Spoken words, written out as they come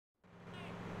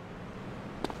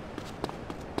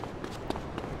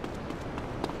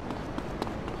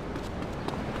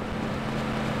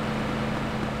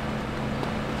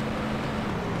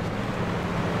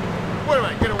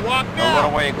Walk Now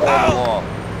run away and call the law.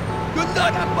 You're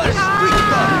not my street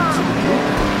dogs!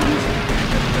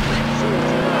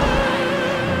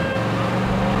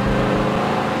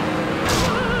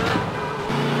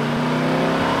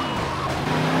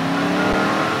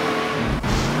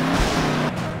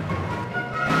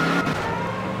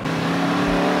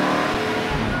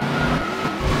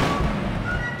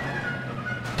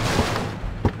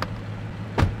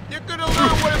 You're gonna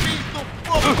learn what it means to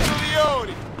fuck with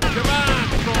Leone. Come on,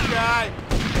 little guy.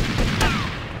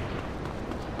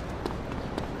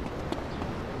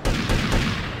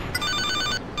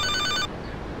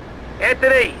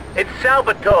 Anthony, it's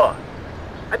Salvatore.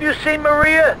 Have you seen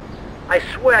Maria? I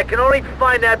swear, I can only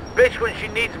find that bitch when she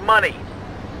needs money.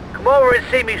 Come over and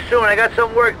see me soon. I got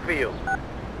some work for you.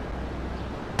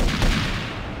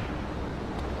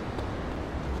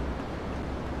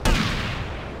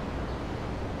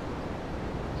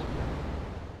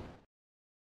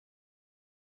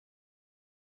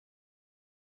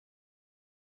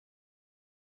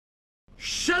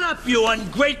 Shut up, you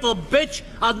ungrateful bitch!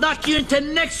 I'll knock you into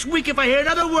next week if I hear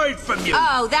another word from you!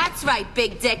 Oh, that's right,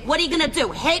 Big Dick. What are you gonna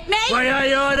do, hit me? Why,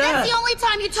 I oughta... That's the only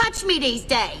time you touch me these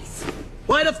days.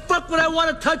 Why the fuck would I want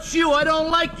to touch you? I don't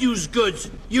like used goods.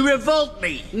 You revolt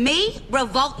me. Me?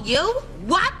 Revolt you?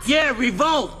 What? Yeah,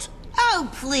 revolt. Oh,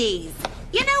 please.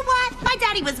 You know what? My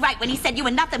daddy was right when he said you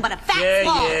were nothing but a fat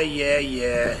slob.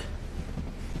 Yeah.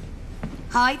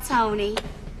 Hi, Tony.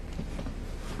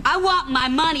 I want my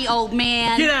money, old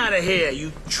man. Get out of here,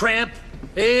 you tramp.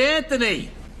 Hey,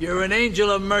 Anthony, you're an angel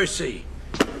of mercy.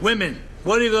 Women,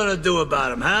 what are you gonna do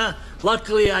about them, huh?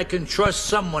 Luckily, I can trust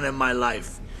someone in my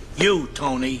life. You,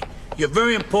 Tony. You're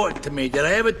very important to me. Did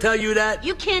I ever tell you that?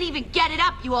 You can't even get it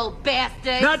up, you old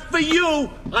bastard. Not for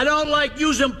you. I don't like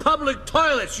using public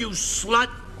toilets, you slut.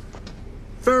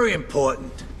 Very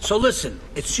important. So listen,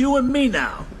 it's you and me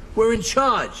now. We're in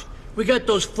charge. We got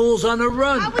those fools on the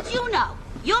run. How would you know?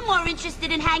 You're more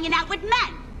interested in hanging out with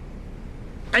men.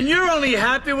 And you're only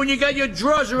happy when you got your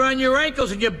drawers around your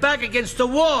ankles and your back against the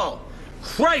wall.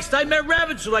 Christ, I met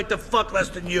rabbits who like to fuck less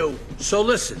than you. So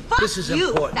listen, this is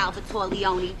important. Fuck you, Salvatore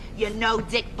Leone. You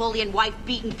no-dick, bullying,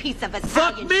 wife-beating piece of Italian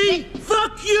Fuck me? shit.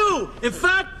 Fuck you! In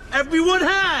fact, everyone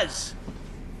has.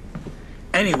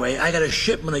 Anyway, I got a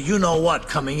shipment of you-know-what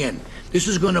coming in. This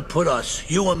is gonna put us,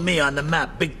 you and me, on the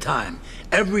map big time.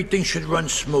 Everything should run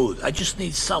smooth. I just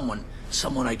need someone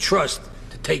I trust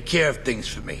to take care of things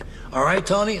for me. All right,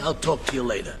 Tony? I'll talk to you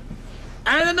later.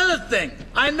 And another thing,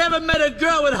 I never met a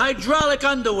girl with hydraulic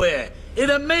underwear. It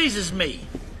amazes me.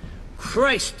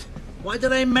 Christ, why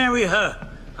did I marry her?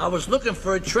 I was looking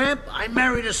for a tramp, I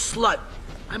married a slut.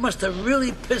 I must have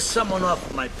really pissed someone off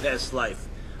in my past life.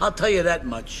 I'll tell you that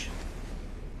much.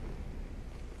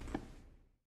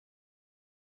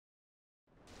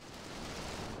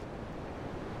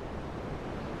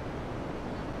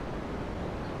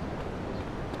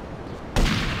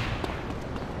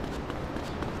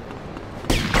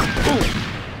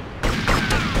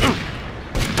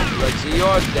 Let's see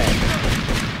yours then.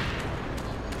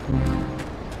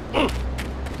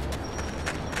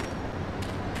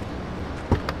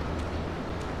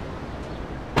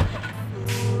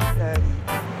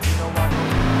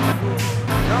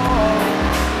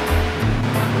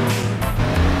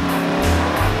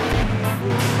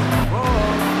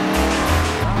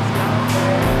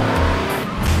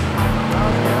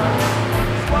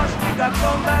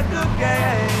 Come back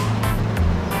again.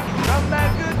 Come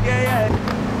back again.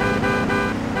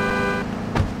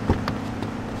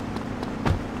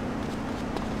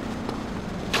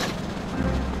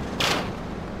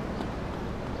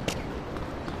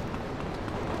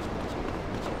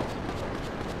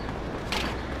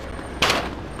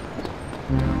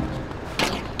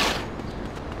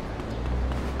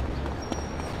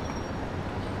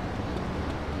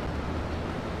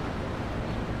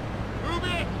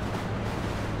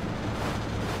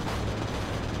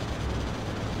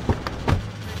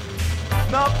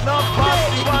 Knock, knock, past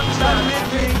the one that made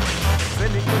me.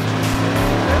 When it comes to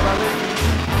never let me.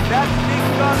 That's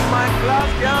because my glass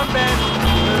can bend.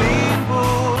 Lean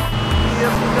food,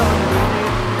 yes, we done with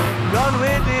it. Done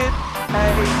with it,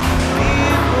 hey.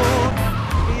 Lean food,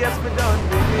 yes, we done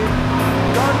with it.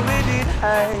 Done with it,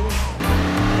 hey.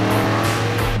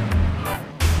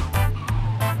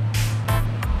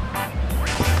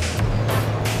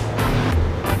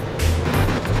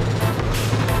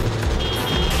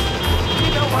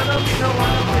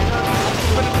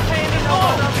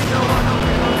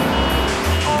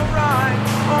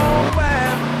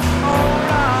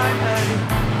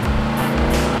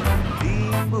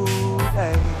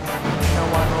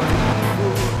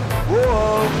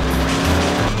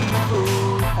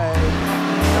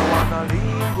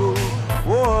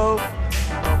 Whoa,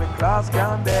 no me class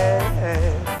can bend.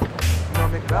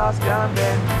 No me class can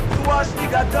bend. So watch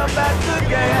nigga come back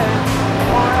again.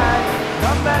 Alright,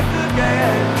 come back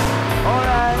again.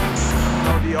 Alright.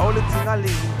 Now the only thing I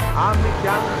leave, I'm the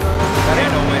candle. That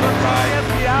ain't no way to ride. If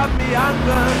you have me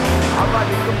anger, have a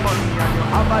little money and you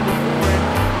have a little friend.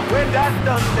 When that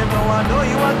done, them no one know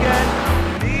you again.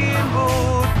 Lean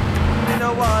good, me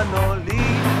no want no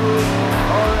lean good.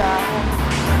 Alright,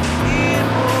 lean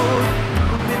good,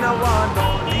 me no want no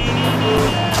lean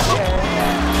good. Yeah,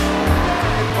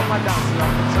 come and dance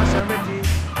like a society.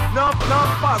 No,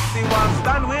 fussy one,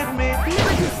 stand with me.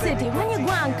 Liberty City, when you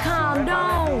go and calm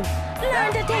down.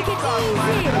 Learn to take it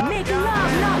easy. Make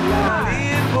love, not war.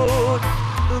 Lean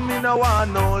good, me no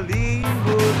want no lean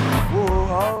good.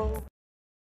 Whoa.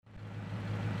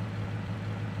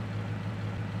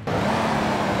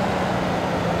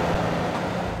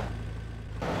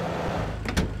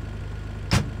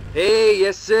 Hey,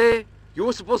 yes sir. You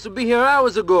were supposed to be here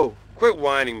hours ago. Quit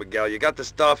whining, Miguel. You got the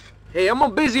stuff? Hey, I'm a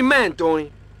busy man,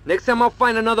 Tony. Next time I'll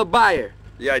find another buyer.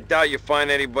 Yeah, I doubt you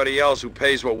find anybody else who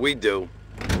pays what we do.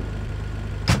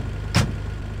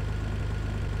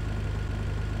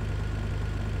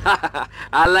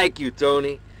 I like you,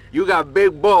 Tony. You got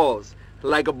big balls,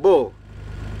 like a bull.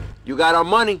 You got our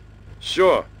money?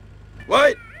 Sure.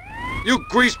 What? You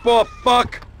greaseball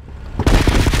fuck!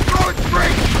 Throw it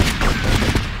straight!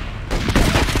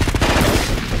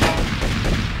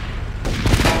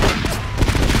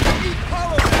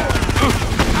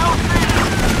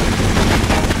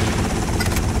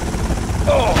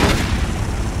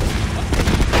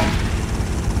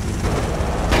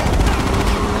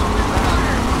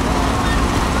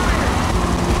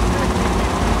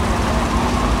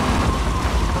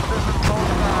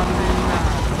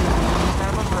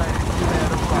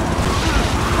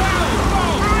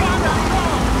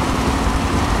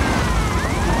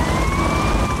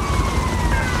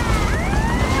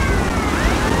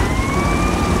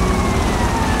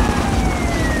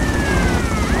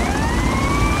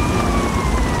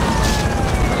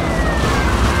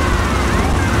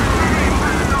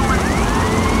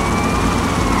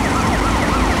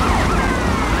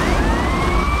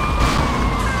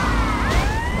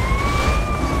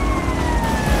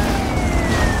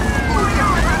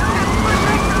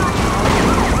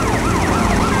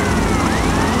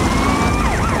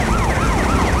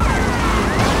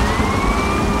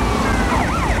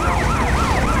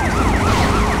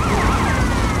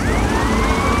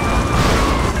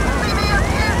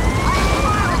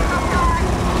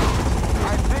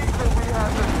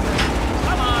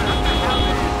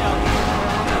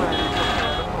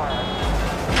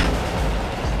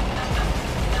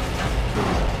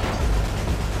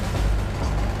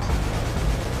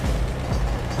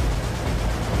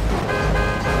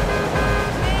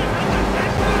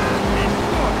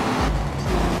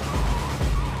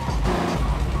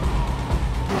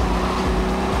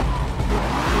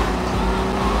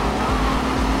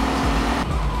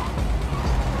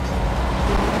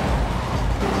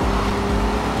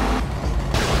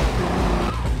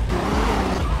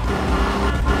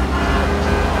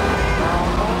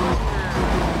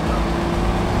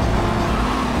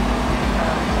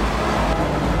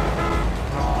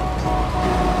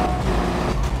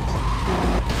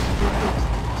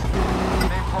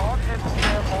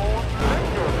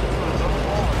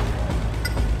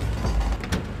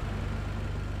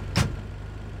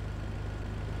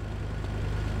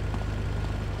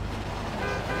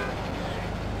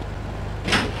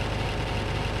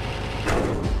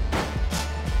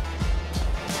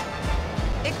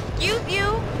 Excuse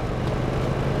you?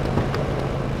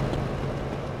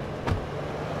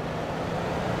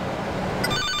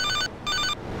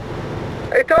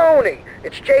 Hey, Tony,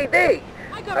 it's JD.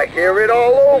 I hear it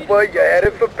all over. You're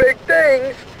headed for big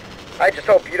things. I just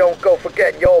hope you don't go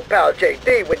forgetting your old pal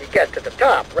JD when you get to the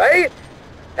top, right?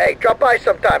 Hey, drop by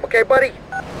sometime, okay, buddy?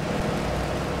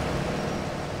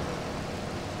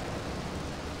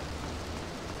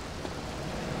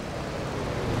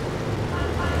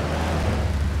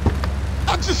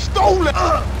 I just stole it!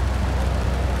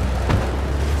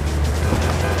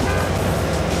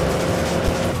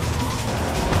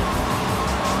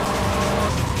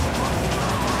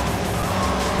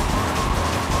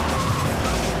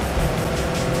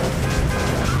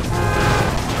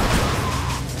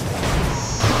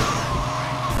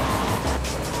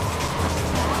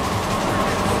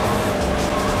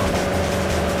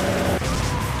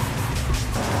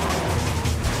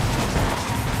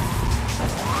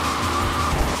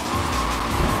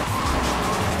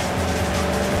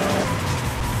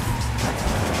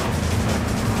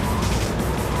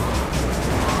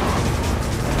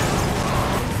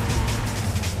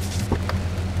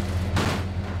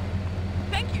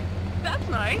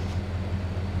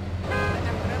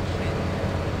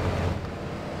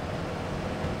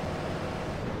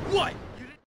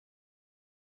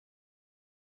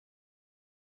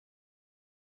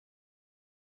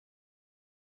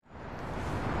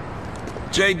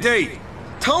 JD.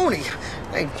 Tony,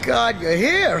 thank God you're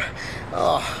here.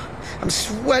 Oh, I'm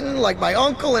sweating like my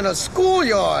uncle in a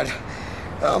schoolyard.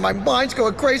 My mind's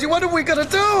going crazy. What are we gonna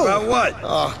do? About what?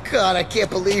 Oh, God, I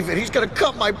can't believe it. He's gonna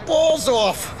cut my balls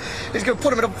off. He's gonna put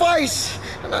them in a vice.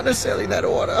 Not necessarily in that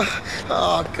order.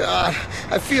 Oh, God.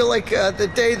 I feel like the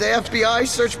day the FBI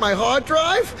searched my hard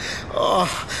drive.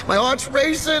 Oh, my heart's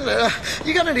racing.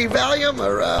 You got any Valium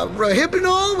or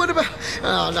Rohypnol? What about...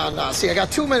 Oh, no. See, I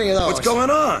got too many of those. What's going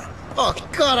on? Oh,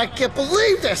 God, I can't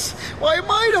believe this. Why am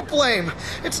I to blame?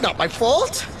 It's not my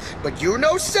fault. But you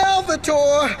know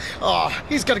Salvatore. Oh,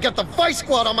 he's gonna get the vice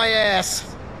squad on my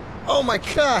ass. Oh, my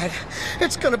God.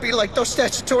 It's gonna be like those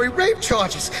statutory rape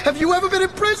charges. Have you ever been in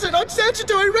prison on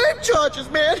statutory rape charges,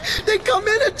 man? They come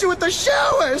in at you at the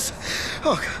showers.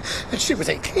 Oh, and she was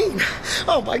 18.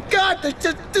 Oh, my God,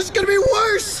 this is gonna be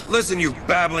worse. Listen, you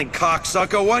babbling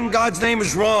cocksucker, what in God's name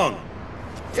is wrong?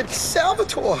 It's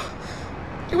Salvatore.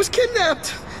 He was kidnapped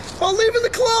while leaving the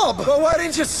club. Well, why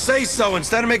didn't you say so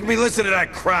instead of making me listen to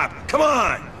that crap? Come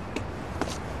on!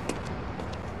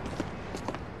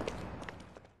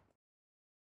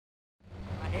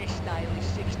 My hairstyle is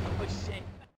 60%.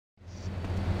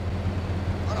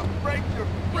 I'm gonna break your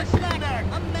freaking neck.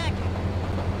 I'm macking.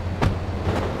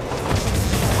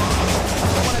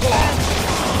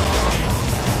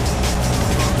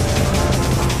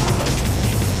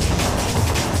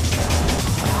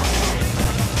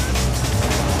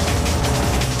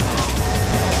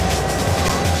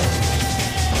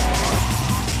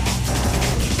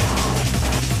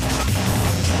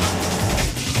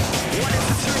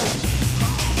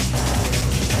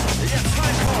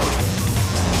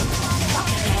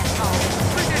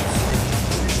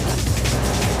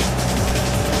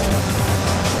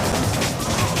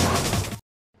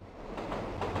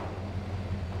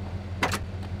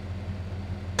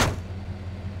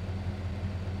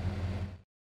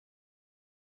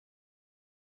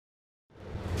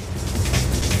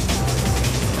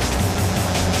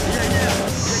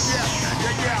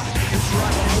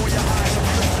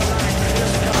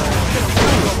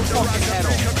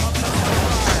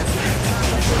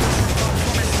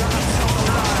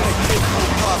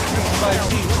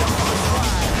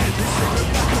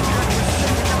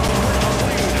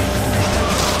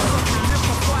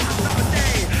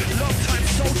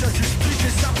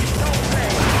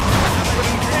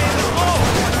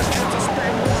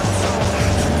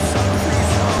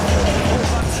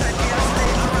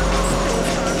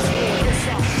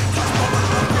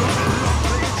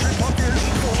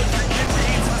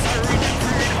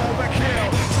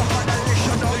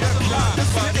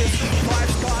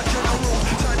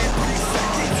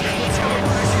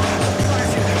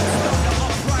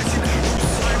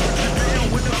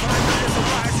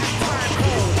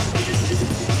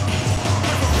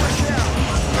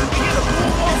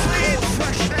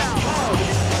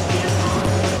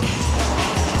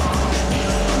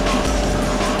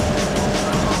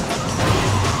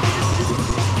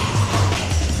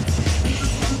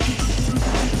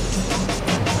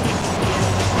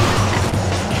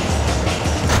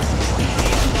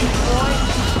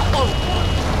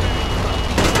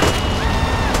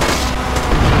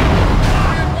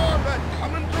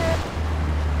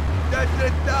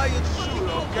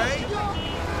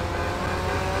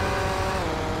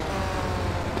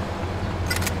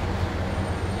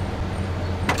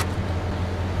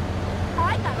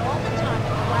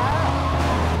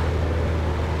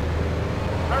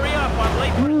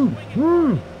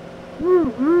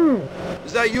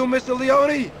 Is that you, Mr.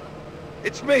 Leone?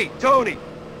 It's me, Tony.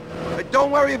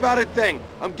 Don't worry about a thing.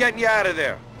 I'm getting you out of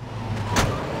there.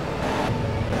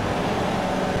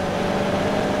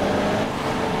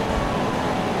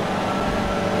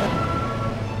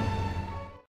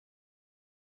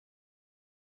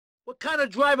 What kind of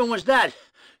driving was that?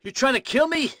 You trying to kill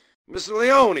me? Mr.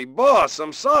 Leone, boss,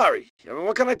 I'm sorry. I mean,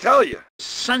 what can I tell you?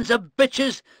 Sons of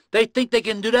bitches! They think they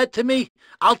can do that to me?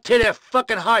 I'll tear their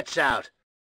fucking hearts out.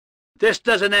 This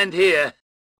doesn't end here.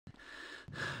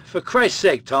 For Christ's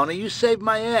sake, Tony, you saved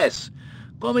my ass.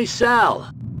 Call me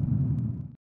Sal.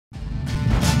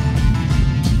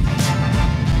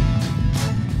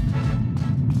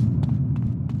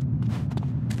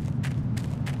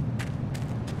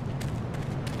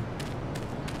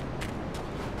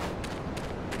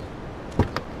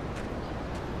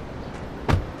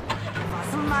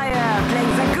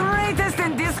 Playing the greatest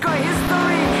in disco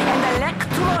history, and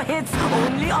electro hits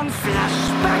only on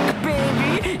flashback,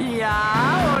 baby.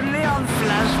 Yeah, only on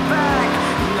flashback.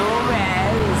 Nowhere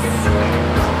else.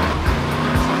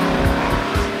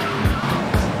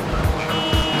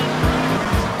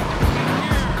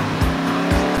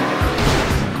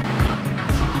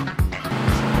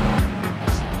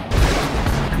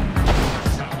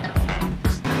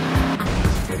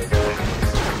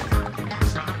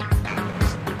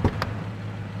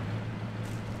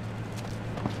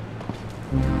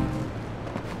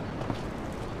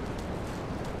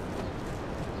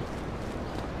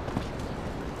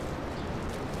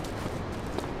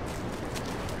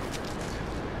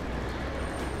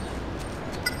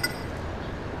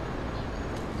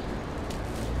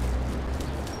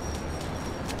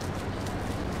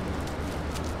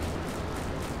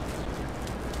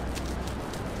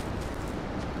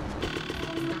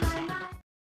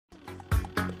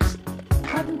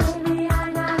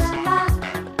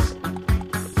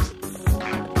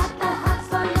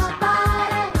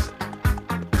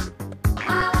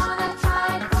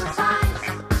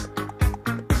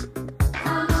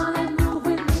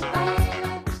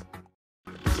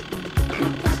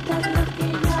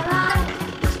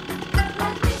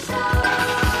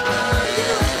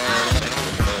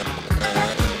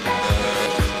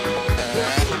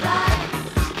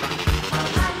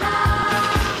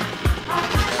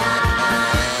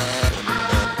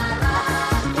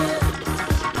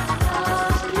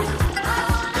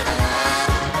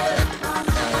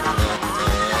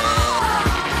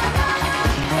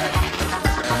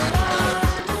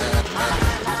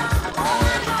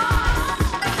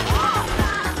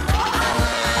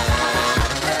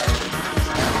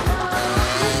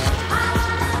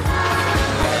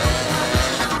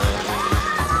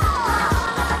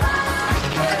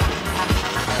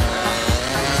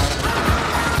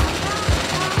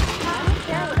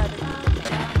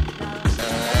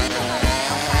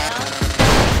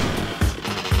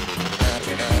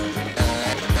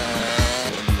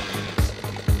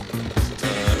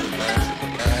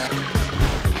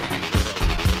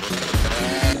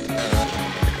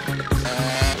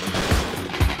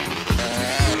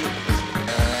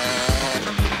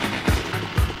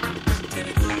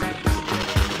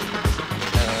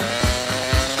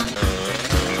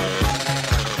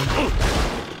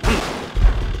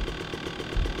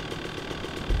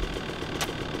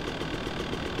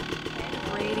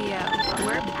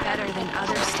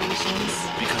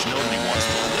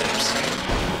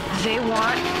 They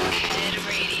want Kid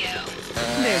Radio.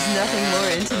 There's nothing more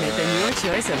intimate than your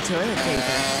choice of toilet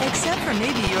paper. Except for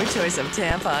maybe your choice of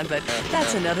tampon, but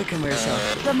that's another commercial.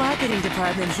 The marketing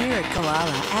department here at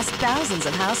COma asked thousands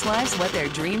of housewives what their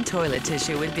dream toilet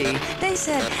tissue would be. They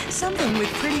said, something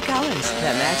with pretty colors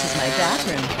that matches my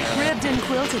bathroom. Ribbed and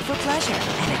quilted for pleasure.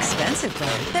 An expensive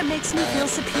brand that makes me feel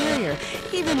superior,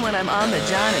 even when I'm on the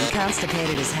john and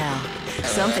constipated as hell.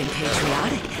 Something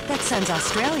patriotic that sends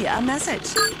Australia a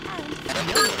message. And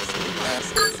no more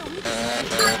studios, so we decided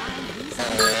to combine these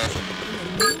ideas in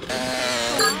the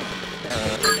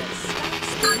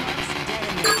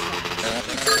new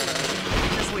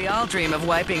because we all dream of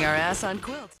wiping our ass on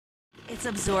quilts. It's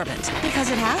absorbent, because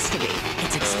it has to be.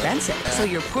 It's expensive, so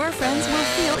your poor friends will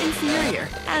feel inferior.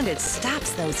 And it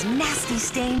stops those nasty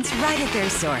stains right at their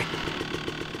source.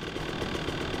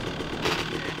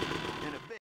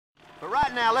 But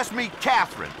right now, let's meet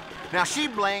Catherine. Now, she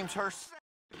blames herself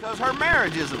because her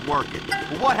marriage isn't working.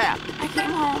 Well, what happened? I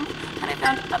came home, and I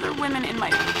found other women in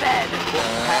my bed.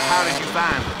 Well, how did you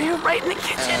find them? They were right in the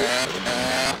kitchen.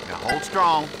 Now, hold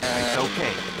strong. It's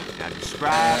okay. Now,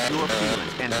 describe your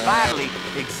feelings, and finally,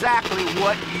 exactly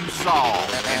what you saw.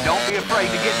 And don't be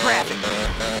afraid to get graphic.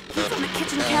 He was on the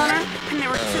kitchen counter, and there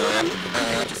were two of them, and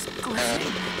they were just glistening.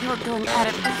 They were going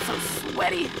at it, and so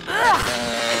sweaty. Ugh!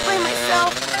 I blame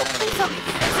myself. Oh, please help me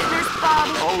fix it, Nurse Bob.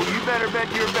 Oh, you better bet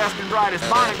your best and brightest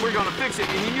bonnet we're gonna fix it.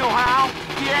 And you know how?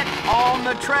 Get on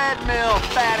the treadmill,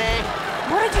 fatty.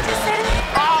 What did you just say to me?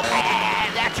 Oh,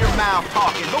 man, that's your mouth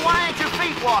talking. But why ain't your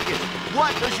feet walking?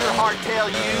 What does your heart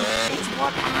tell you? It's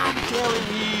what I'm telling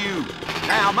you.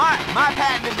 Now, my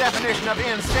patented definition of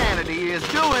insanity is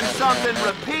doing something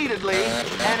repeatedly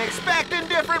and expecting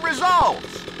different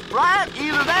results. Right?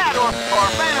 Either that or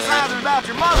fantasizing about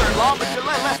your mother-in-law, but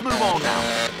let's move on now.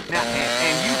 Now,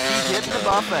 and you keep hitting the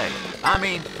buffet. I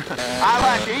mean, I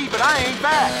like to eat, but I ain't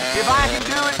fat. If I can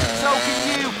do it, so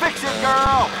can you. Fix it,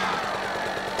 girl.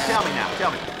 Tell me,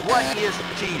 what is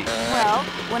cheating? Well,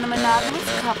 when a monogamous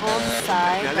couple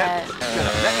decide Now, that... Shut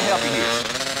up, let me help you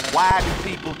here. Why do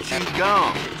people chew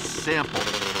gum? It's simple.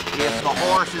 If the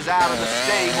horse is out of the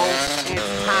stable, it's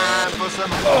time for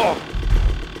some... Oh!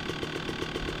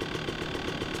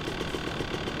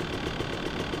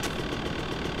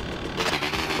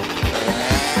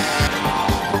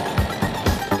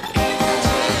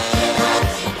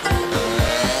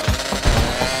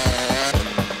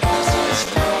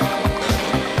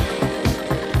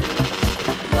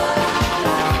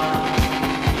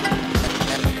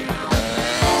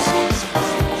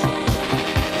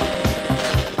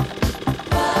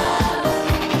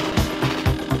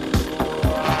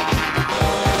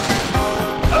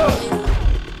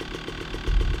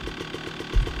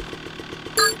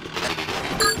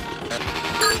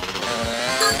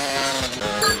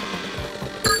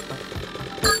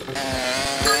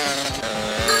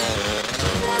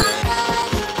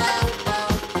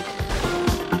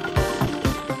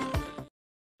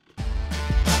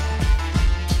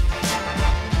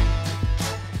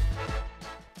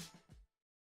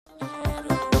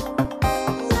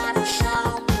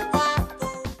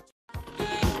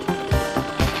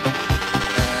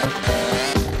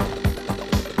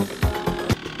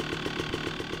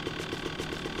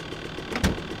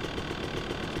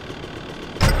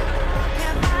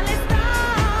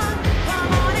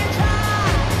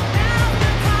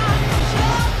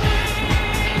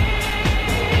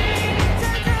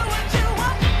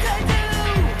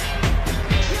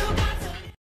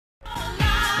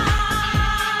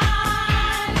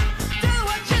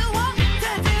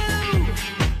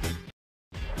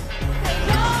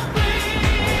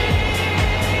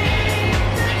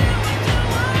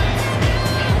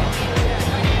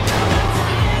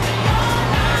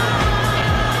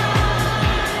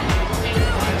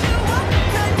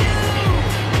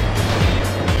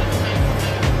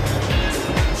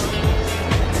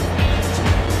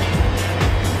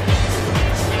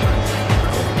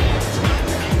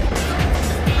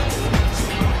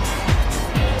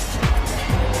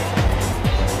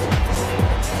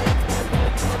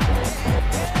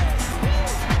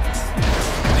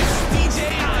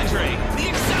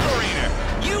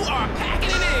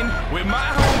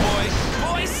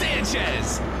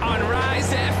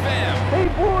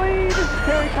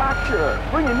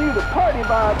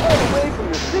 vibe all the way from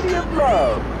the city of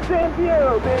love. San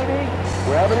Diego, baby.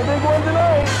 We're having a big one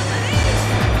tonight.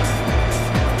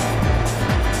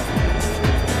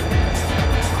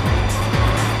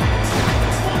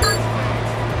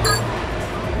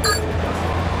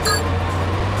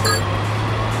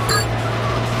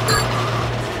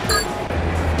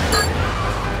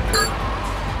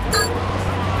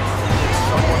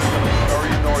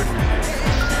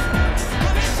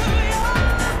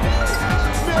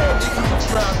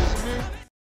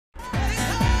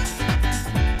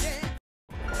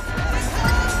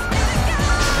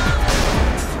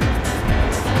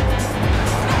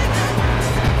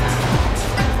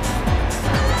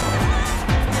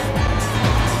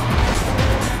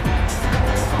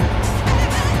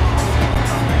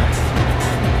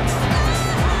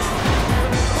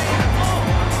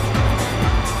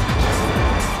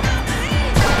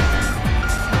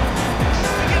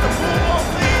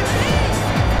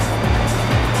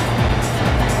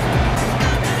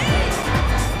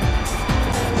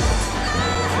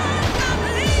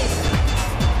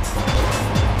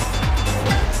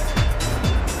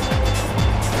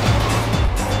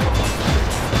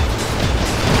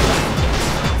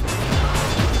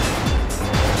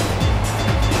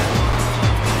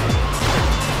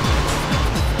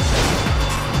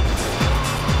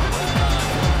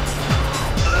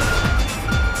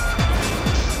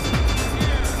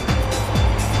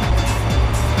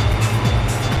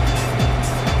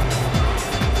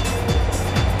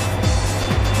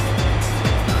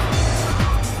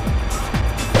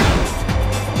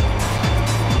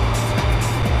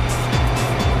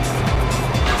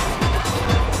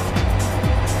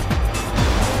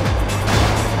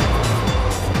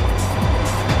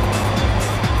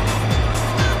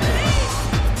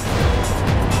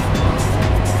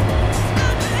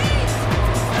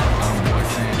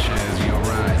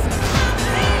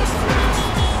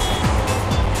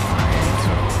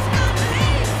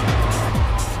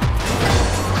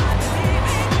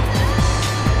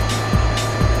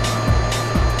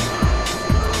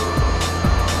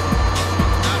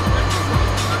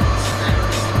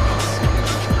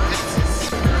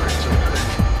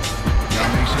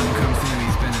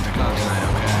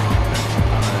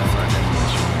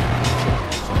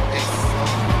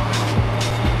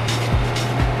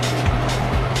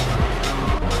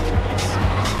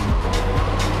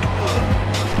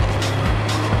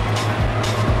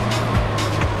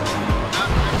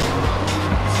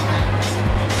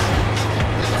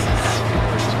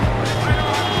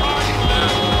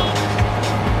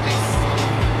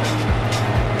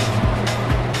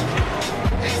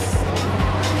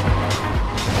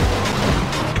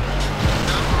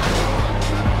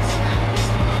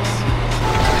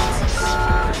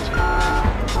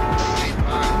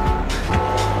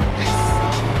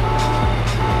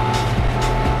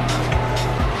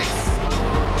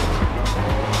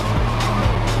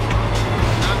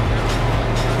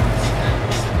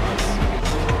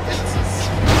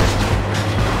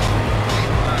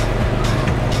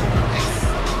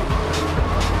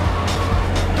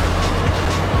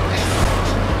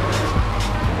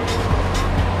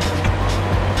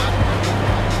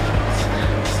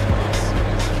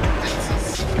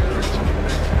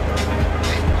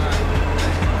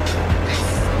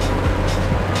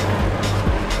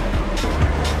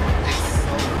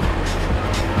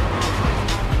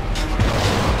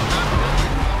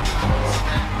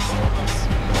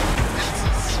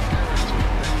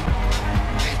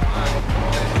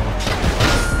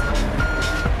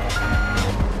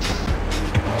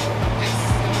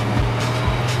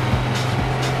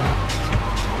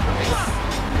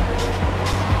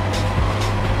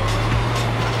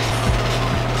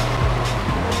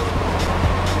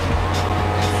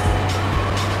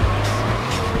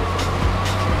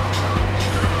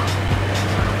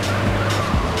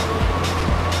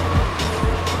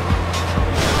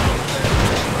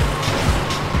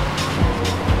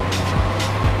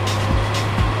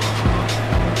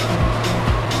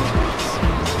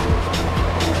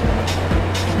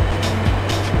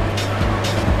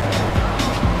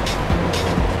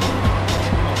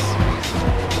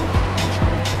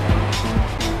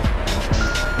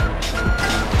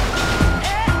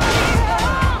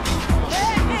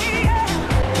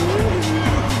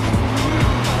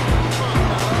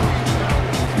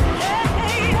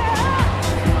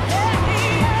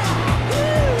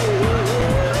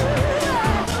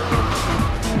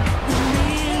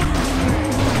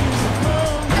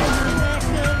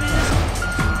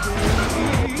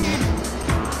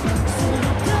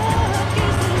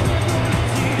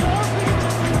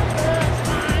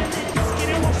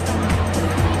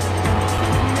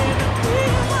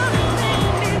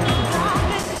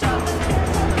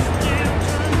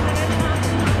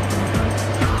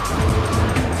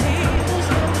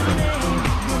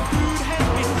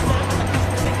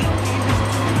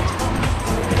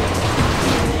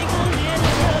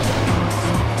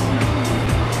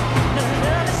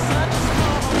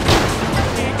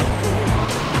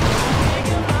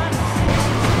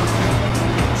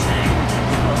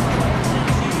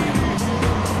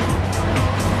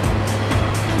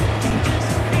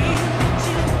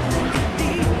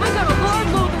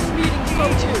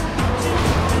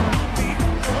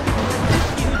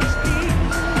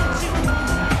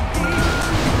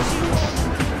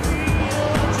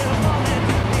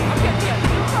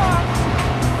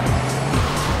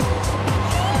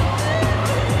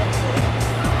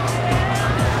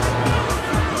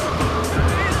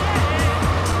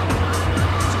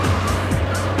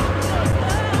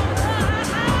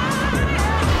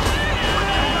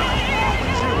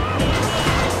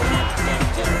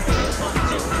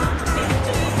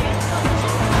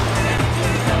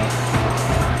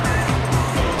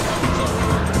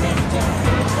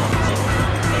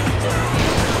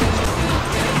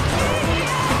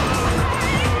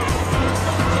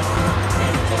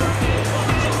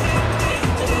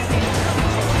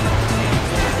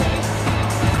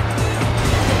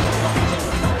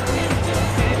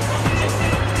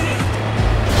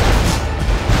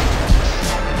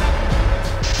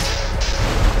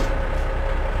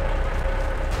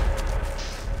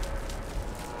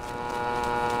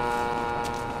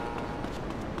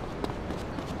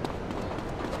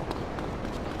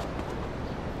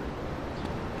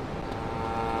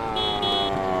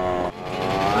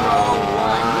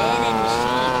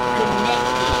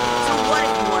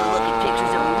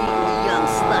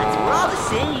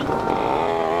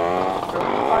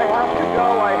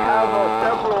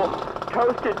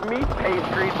 toasted meat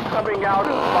pastries coming out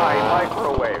of my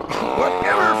microwave.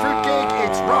 Whatever, fruitcake,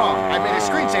 it's wrong. I made a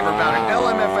screensaver about it.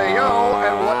 LMFAO,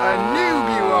 and what a noob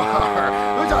you are.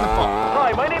 Who's on the phone?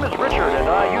 Hi, my name is Richard, and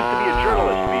I used to be a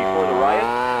journalist before the riot.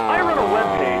 I run a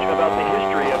webpage about the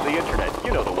history of the internet.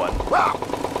 You know the one. Wow.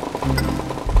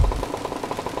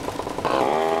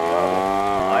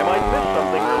 I might miss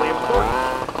something really important.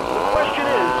 The question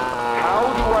is, how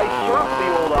do I surf the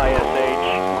old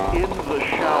ISH in the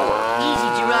shower? Easy,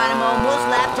 Geronimo. Most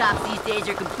laptops these days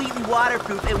are completely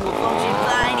waterproof and will function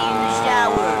fine in the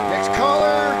shower. Next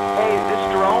caller. Hey, this is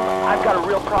Jerome. I've got a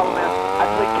real problem, man. I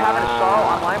played Cavern of Sorrow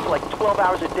online for like 12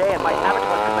 hours a day, and my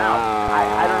avatar's come out.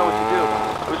 I don't know what to do.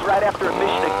 It was right after a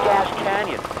mission at Gas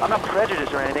Canyon. I'm not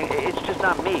prejudiced or anything. It's just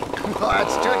not me. Well,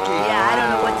 that's tricky. Yeah, I don't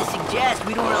know what to suggest.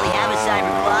 We don't really have a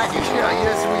cyber closet. Yeah,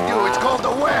 yes, we do. It's called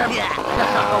the web. Yeah.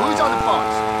 Who's on the phone?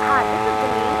 Hi, this is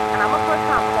Denise, and I'm a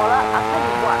first-time caller. I'll tell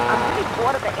you what, I'm really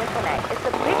bored of the internet. It's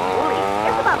a big bully.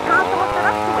 It's about time someone stood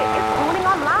up to it. It's ruining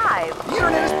our lives. The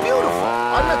internet is beautiful.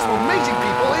 I've met some amazing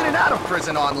people in and out of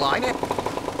prison online.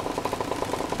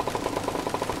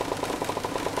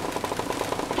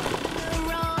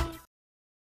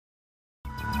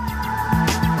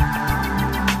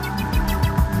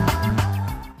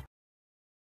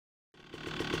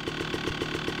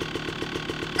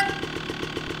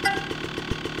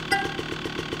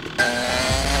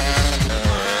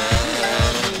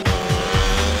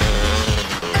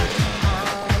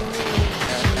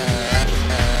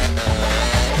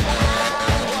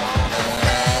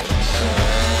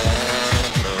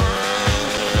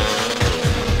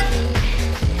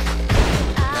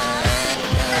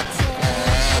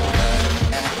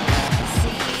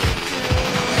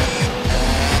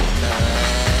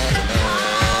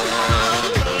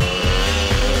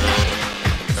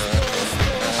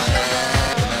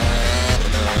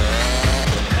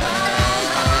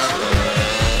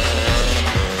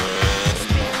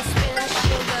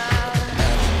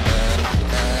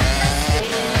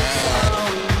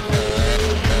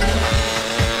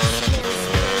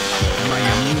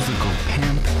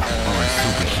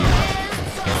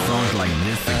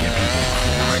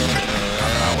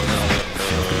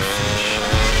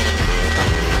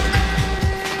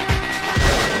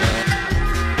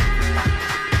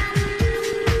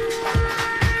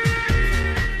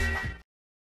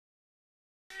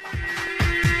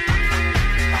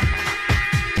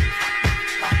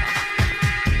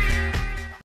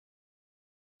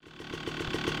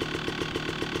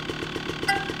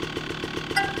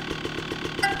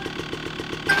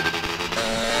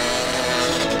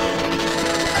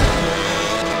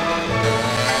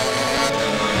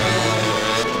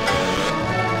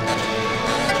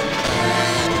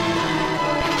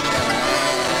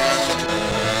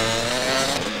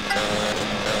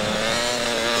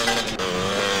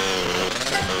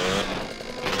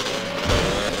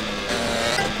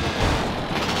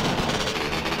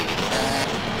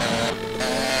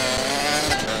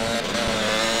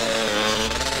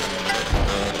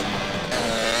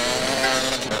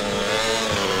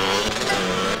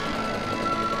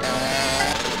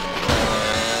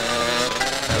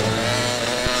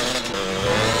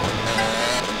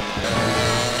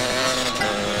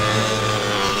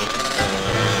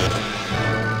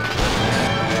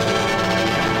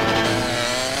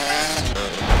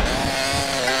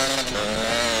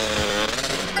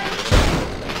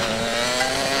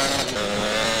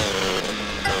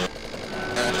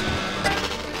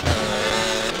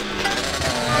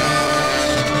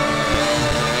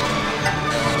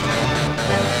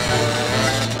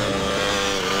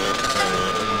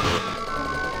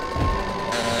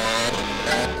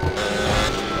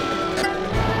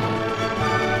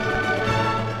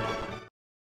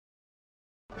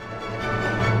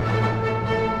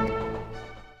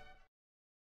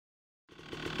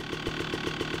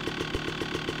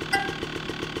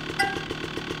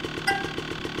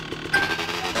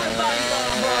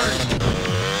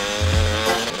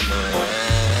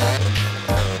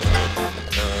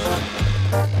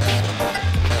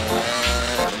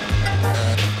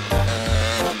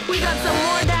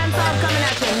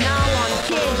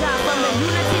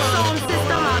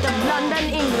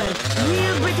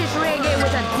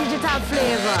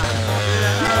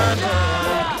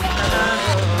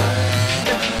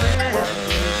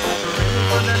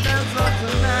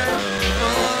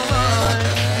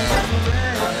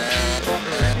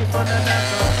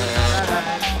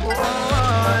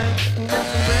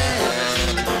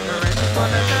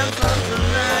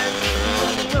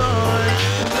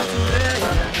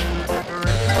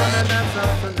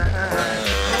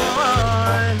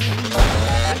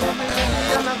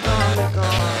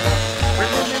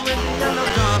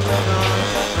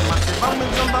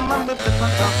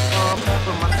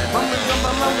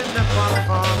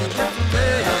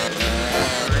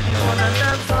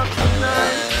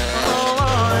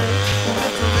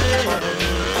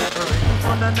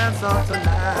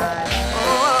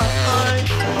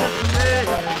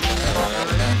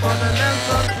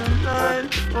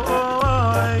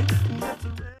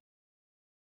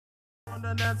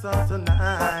 wanna dance all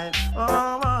tonight.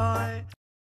 Oh boy.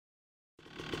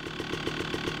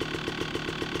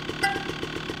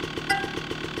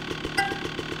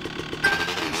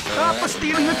 Stop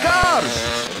stealing the cars!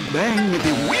 Bang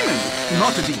the women,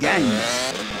 not the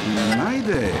gangs. My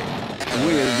day.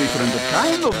 We're different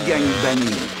kind of gang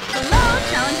banging. Hello,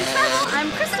 Challenger Travel. I'm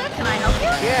Krista. Can I help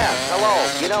you? Yeah, hello.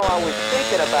 You know, I was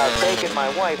thinking about taking my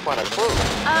wife on a cruise.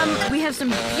 We have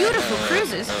some beautiful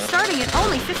cruises starting at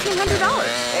only $1,500.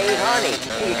 Hey, honey,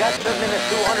 you got something in the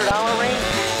 $200 range?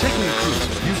 Taking a cruise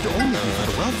used to only be for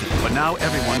the wealthy, but now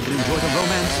everyone can enjoy the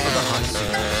romance of the high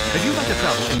seas. If you'd like to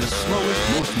travel in the slowest,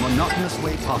 most monotonous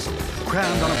way possible,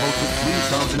 crammed on a boat with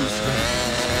 3,000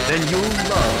 strangers, then you'll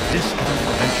love Discount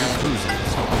Adventure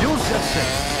Cruises. You'll set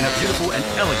sail in a beautiful and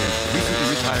elegant, recently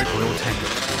retired oil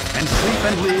tanker, and sleep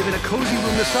and live in a cozy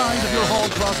room the size of your hall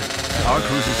closet. Our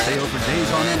cruises sail for days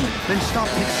on end, then stop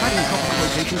in exciting tropical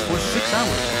locations for 6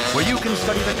 hours, where you can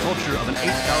study the culture of an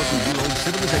 8,000-year-old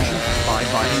civilization by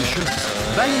buying shirts,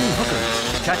 banging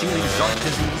hookers, catching an exotic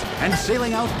disease, and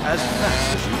sailing out as fast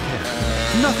as you can.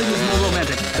 Nothing is more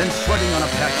romantic than sweating on a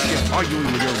packed ship, arguing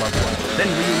with your loved one,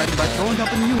 then reuniting by throwing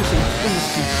up in unison in the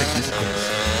seasickness ice.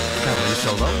 Traveling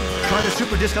solo? Try the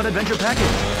Super Discount Adventure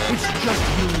Package. It's just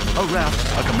you, a raft,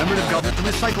 a commemorative goblet to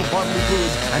recycle bodily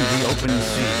fluids, and the open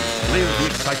sea. Live the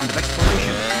excitement of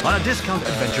exploration on a Discount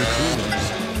Adventure Cruise.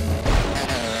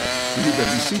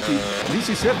 Liberty City, this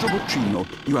is Sergio Boccino.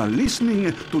 You are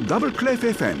listening to Double Clef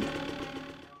FM.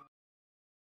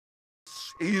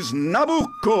 This is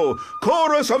Nabucco,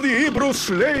 Chorus of the Hebrew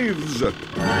Slaves.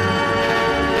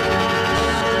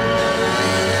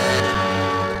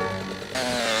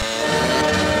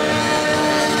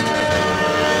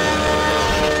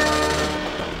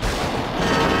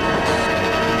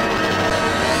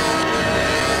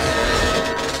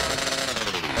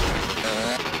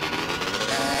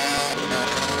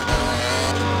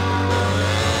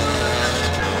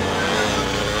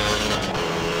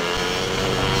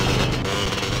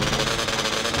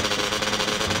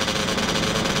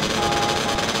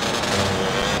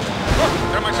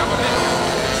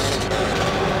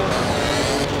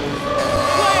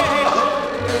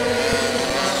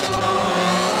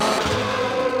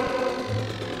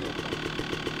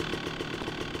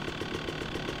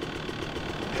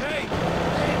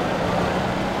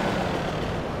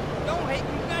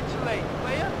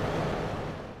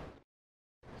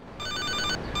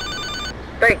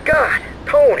 Thank God,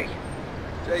 Tony.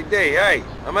 JD, hey,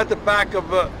 I'm at the back of,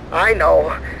 I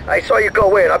know. I saw you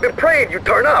go in. I've been praying you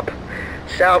turn up.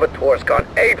 Salvatore's gone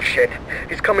apeshit.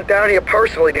 He's coming down here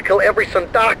personally to kill every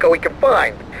Sandaco he can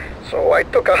find. So I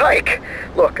took a hike.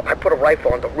 Look, I put a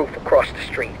rifle on the roof across the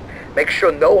street. Make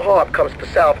sure no harm comes to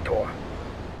Salvatore.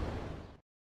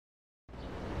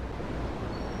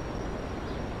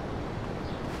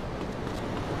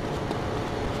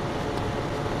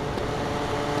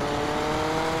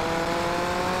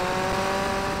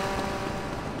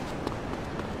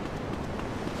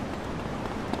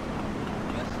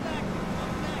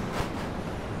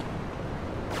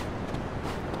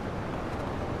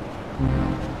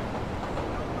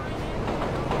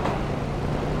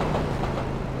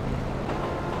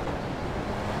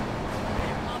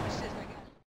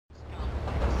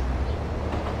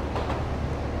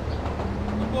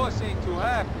 ain't too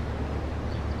happy.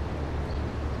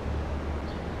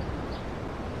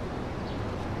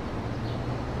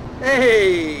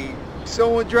 Hey,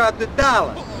 someone dropped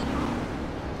 $1.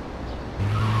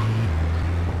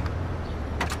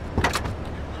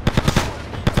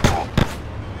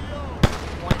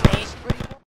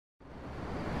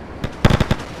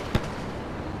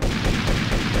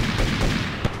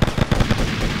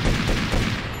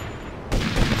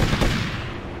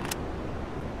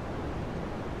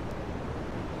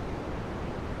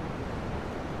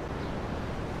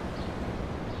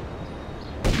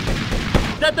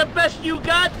 Is that the best you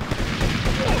got?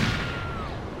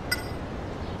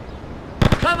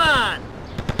 Come on!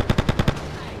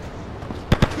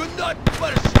 Good night,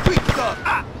 but a street dog.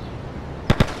 Ah!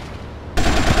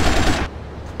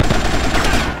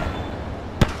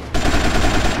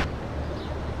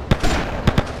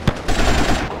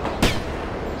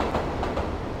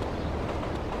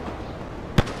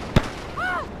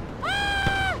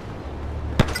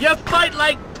 You fight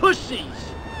like pussies!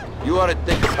 You ought to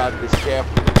think about this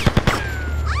carefully.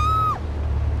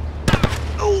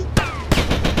 Oh.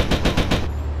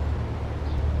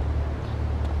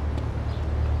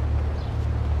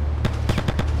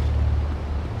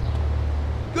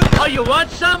 Oh, you want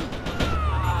some?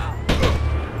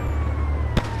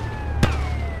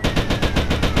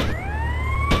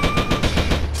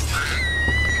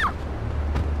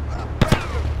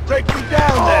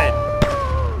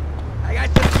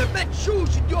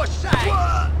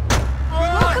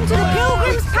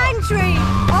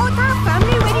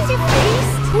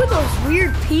 those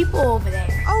weird people over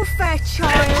there? Oh, fair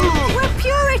child. We're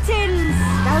Puritans.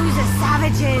 Those are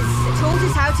savages. They taught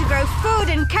us how to grow food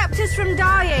and kept us from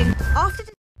dying. After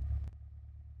the...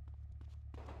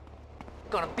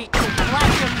 Gonna beat you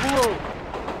black and blue.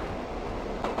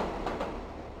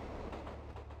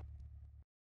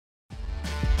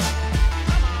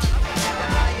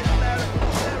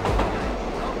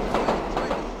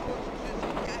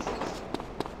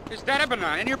 Is that a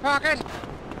banana in your pocket?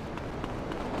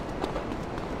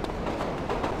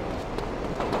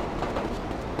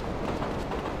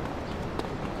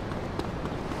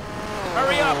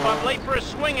 Hurry up, I'm late for a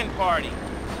swinging party.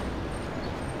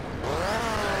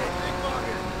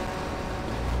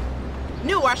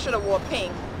 Knew I should have wore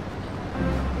pink.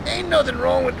 Ain't nothing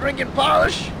wrong with drinking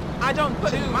polish. I don't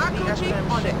put my coochie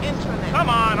on the internet. Come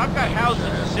on, I've got houses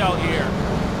to sell here.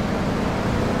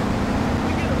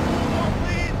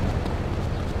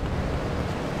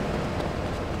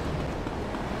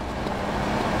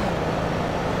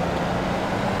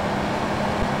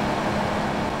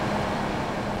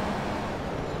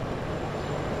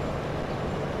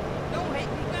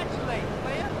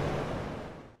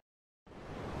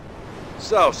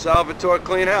 So, Salvatore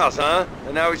clean house, huh?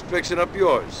 And now he's fixing up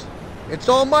yours. It's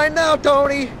all mine now,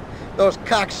 Tony. Those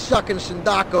cock-sucking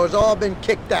Sindacos all been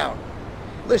kicked out.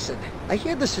 Listen, I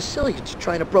hear the Sicilians are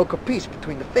trying to broker peace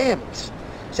between the families.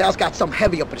 Sal's got some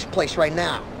heavy up at his place right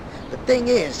now. The thing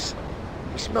is,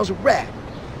 he smells a rat.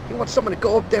 He wants someone to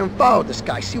go up there and follow this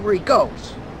guy, see where he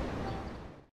goes.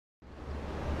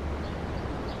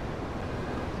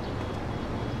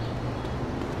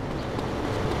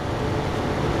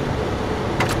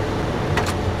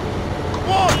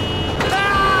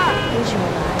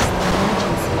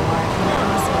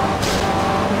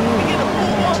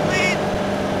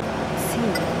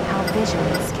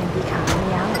 Visions can become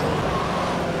reality.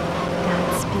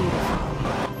 That's beautiful.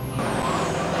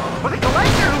 For the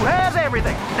collector who has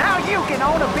everything, now you can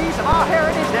own a piece of our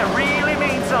heritage that really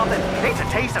means something. It's a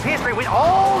taste of history with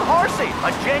Old Horsey, a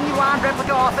genuine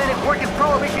replica, authentic, working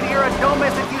Prohibition-era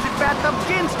domestic music bathtub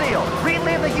gin still.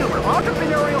 Relive the humor,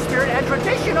 entrepreneurial spirit, and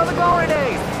tradition of the glory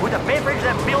days with a beverage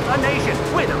that built a nation.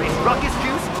 Whether it's Ruckus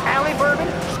Juice, Alley Bourbon,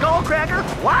 Skullcracker,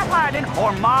 White Lightning,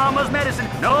 or Mama's Medicine,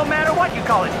 no matter what you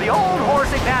call it, the Old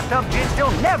Horsey bathtub gin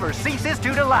still never ceases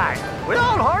to delight. With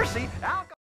Old Horsey, alcohol...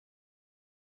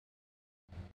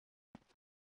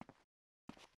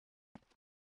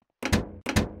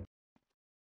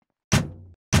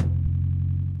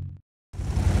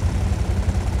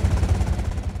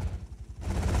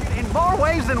 more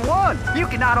ways than one. You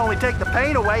can not only take the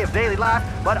pain away of daily life,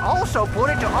 but also put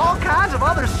it to all kinds of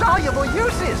other soluble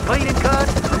uses. Cleaning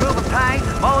cuts, removing paint,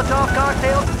 Molotov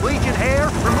cocktails, bleaching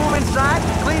hair, removing sight,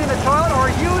 cleaning the toilet,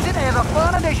 or use it as a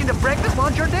fun addition to breakfast,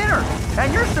 lunch, or dinner.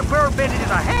 And your superb vintage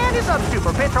is a handy substitute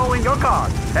for petrol in your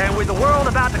car. And with the world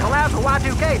about to collapse with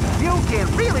Y2K, you can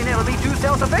really never be too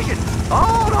self-sufficient.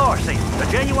 Old Horsey, the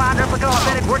genuine replica,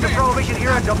 authentic, working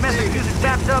Prohibition-era domestic music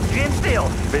bathtub gin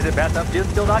still. Visit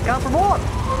bathtubginstill.com for more.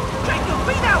 Take your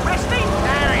feet out, Resty!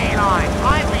 There ain't I.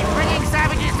 I've been bringing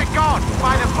savages to God,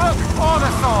 by the book or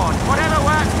the sword, whatever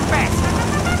works best.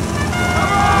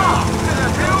 Hurrah! To the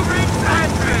Pilgrim's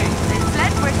Pantry! They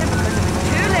fled Britain because it was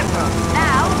too liberal.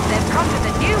 Now, they've conquered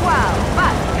the New World,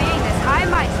 but being this high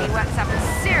and mighty works up a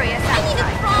serious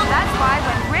appetite. That's why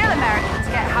when real Americans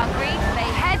get hungry, they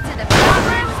head to the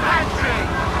Pilgrim's Pantry!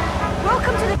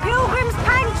 Welcome to the Pilgrim's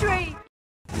Pantry!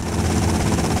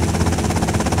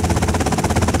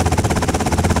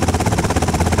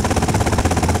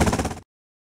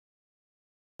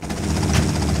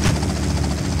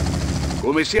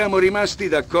 Come siamo rimasti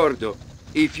d'accordo,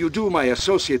 if you do my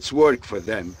associates' work for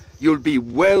them, you'll be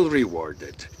well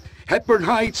rewarded. Hepburn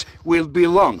Heights will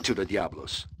belong to the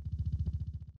Diablos.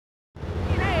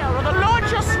 Or the Lord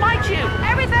shall smite you!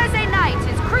 Every Thursday night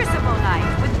is Crucible Night,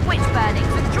 with witch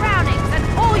burnings and drownings and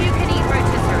all-you-can-eat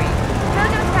rotisserie.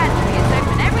 Pilgrim's Pantry is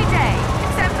open every day,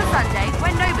 except for Sunday,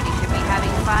 when nobody should be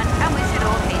having fun and we should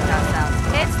all hate ourselves.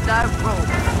 It's the rule.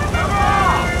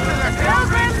 Hurrah! To the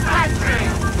Pilgrim's Pantry,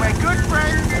 where good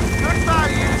friends, good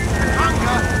values, and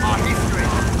hunger are history.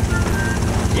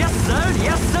 Yes,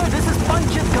 sir, this is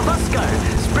Punchin Gavaskar,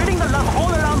 spreading the love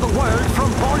all around the world from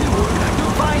Bollywood to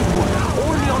Vinewood,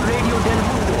 only on Radio Del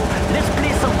Mundo. Let's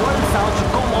play some world sounds to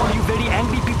calm all you very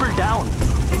angry people down.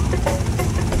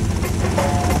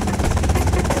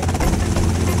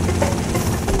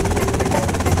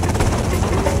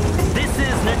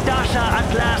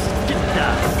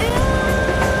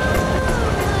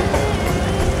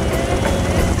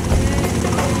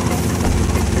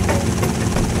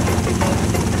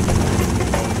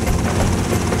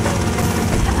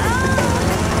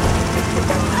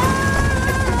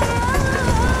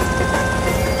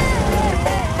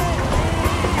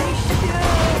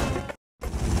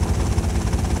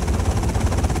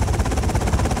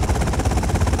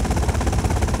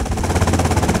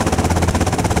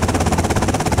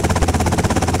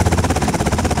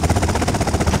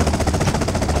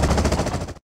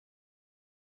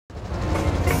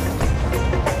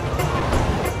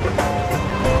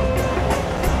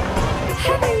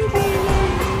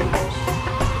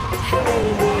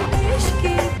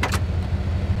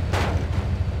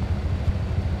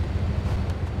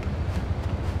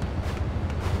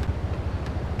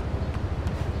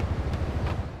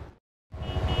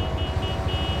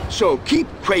 So keep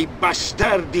quei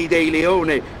bastardi dei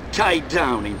Leone tied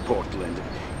down in Portland.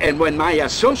 And when my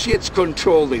associates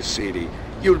control this city,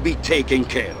 you'll be taken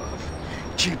care of.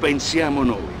 Ci pensiamo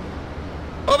noi.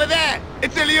 Over there!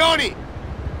 It's the Leone!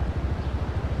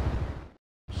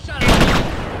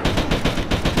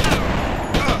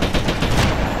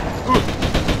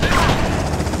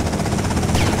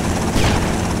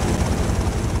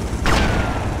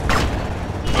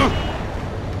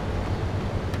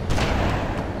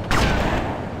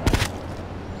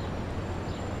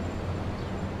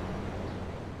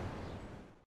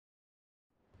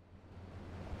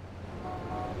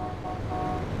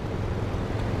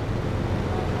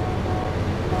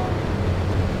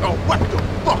 Oh, what the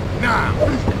fuck now?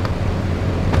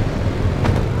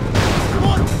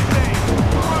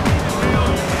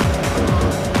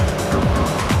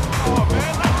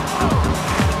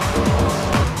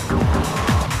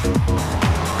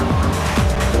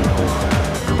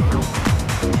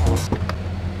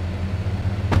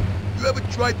 You ever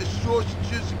tried the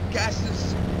sausages and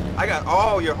gases? I got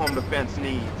all your home defense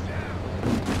needs.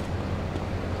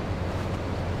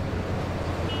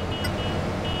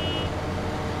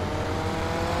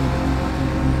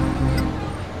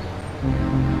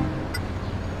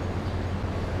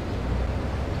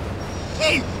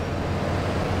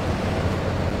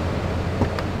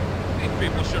 These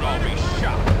people should all be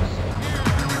shot.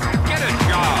 Get a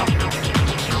job.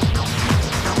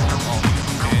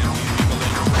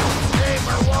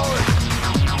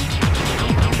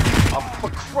 Oh, for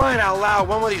crying out loud,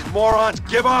 when will these morons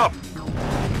give up?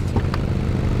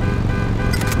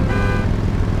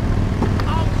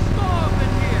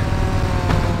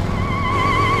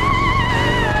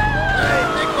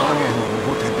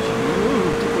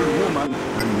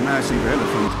 Massive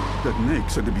elephant that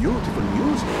makes a beautiful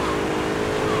music.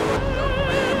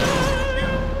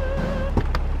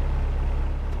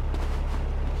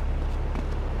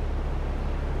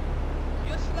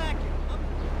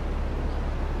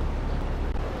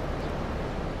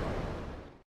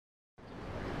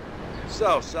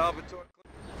 So, Salvatore...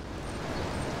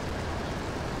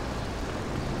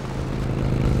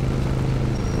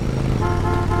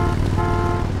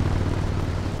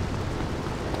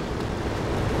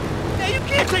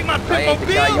 Take my I ain't the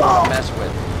guy you want to mess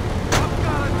with.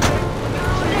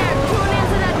 Tune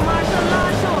into that martial law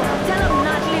show. Tell him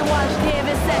Natalie Walsh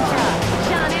Davis sent ya.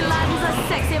 Johnny Ladden's a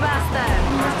sexy bastard.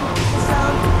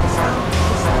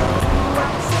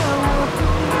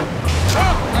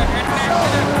 Come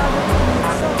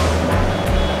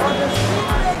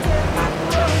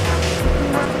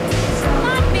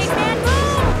on, big man,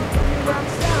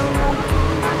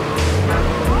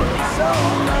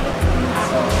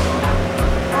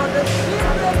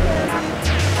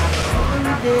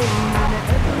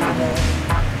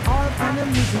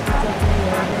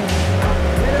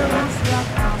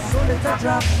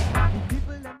 Drop.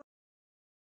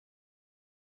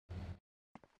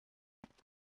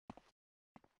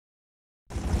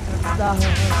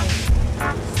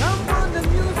 Someone the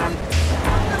music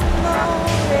in the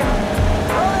morning.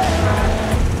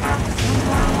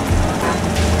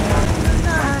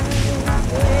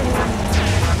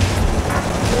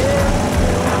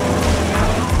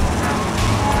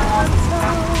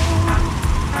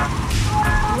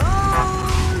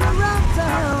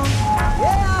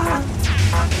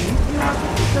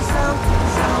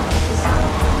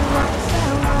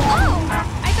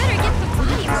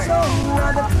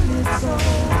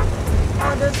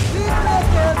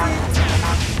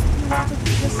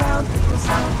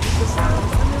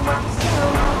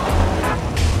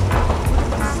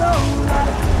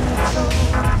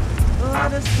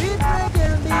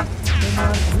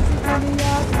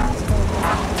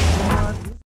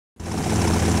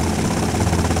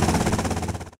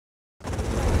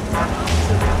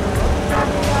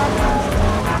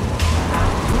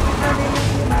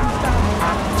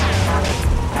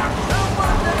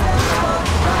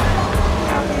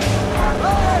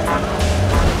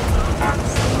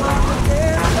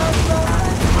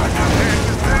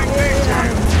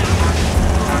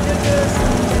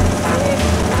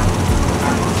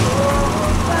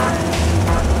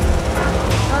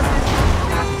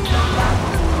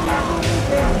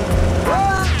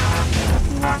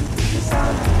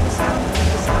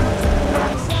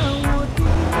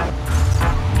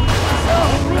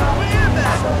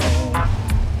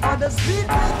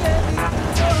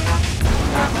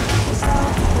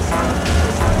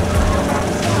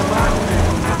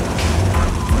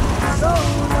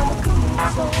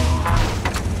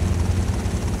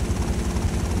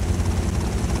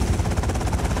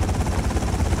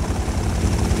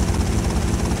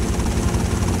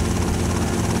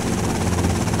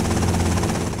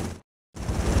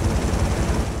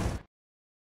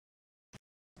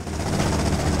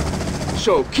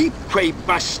 So keep quei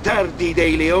bastardi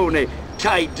dei Leone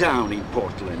tied down in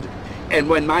Portland. And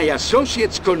when my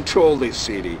associates control this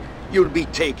city, you'll be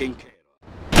taken care of.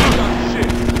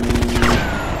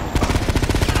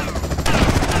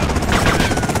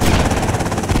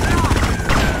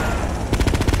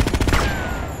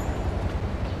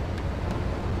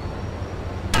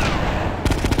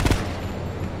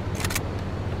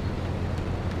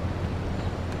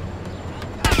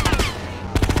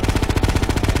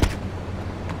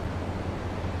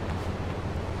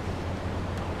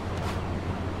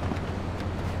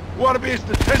 Want to be a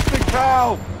statistic,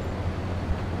 pal?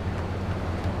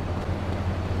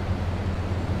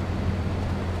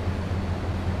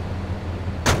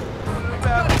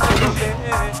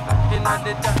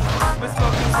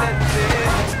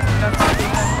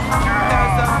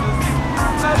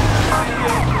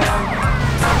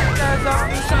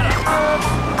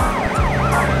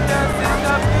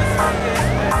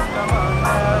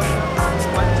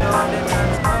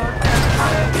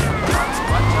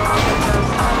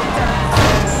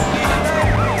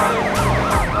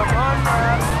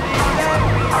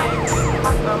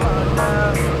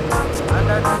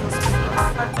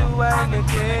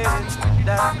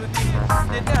 That would keep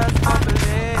the dance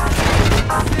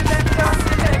bubbling.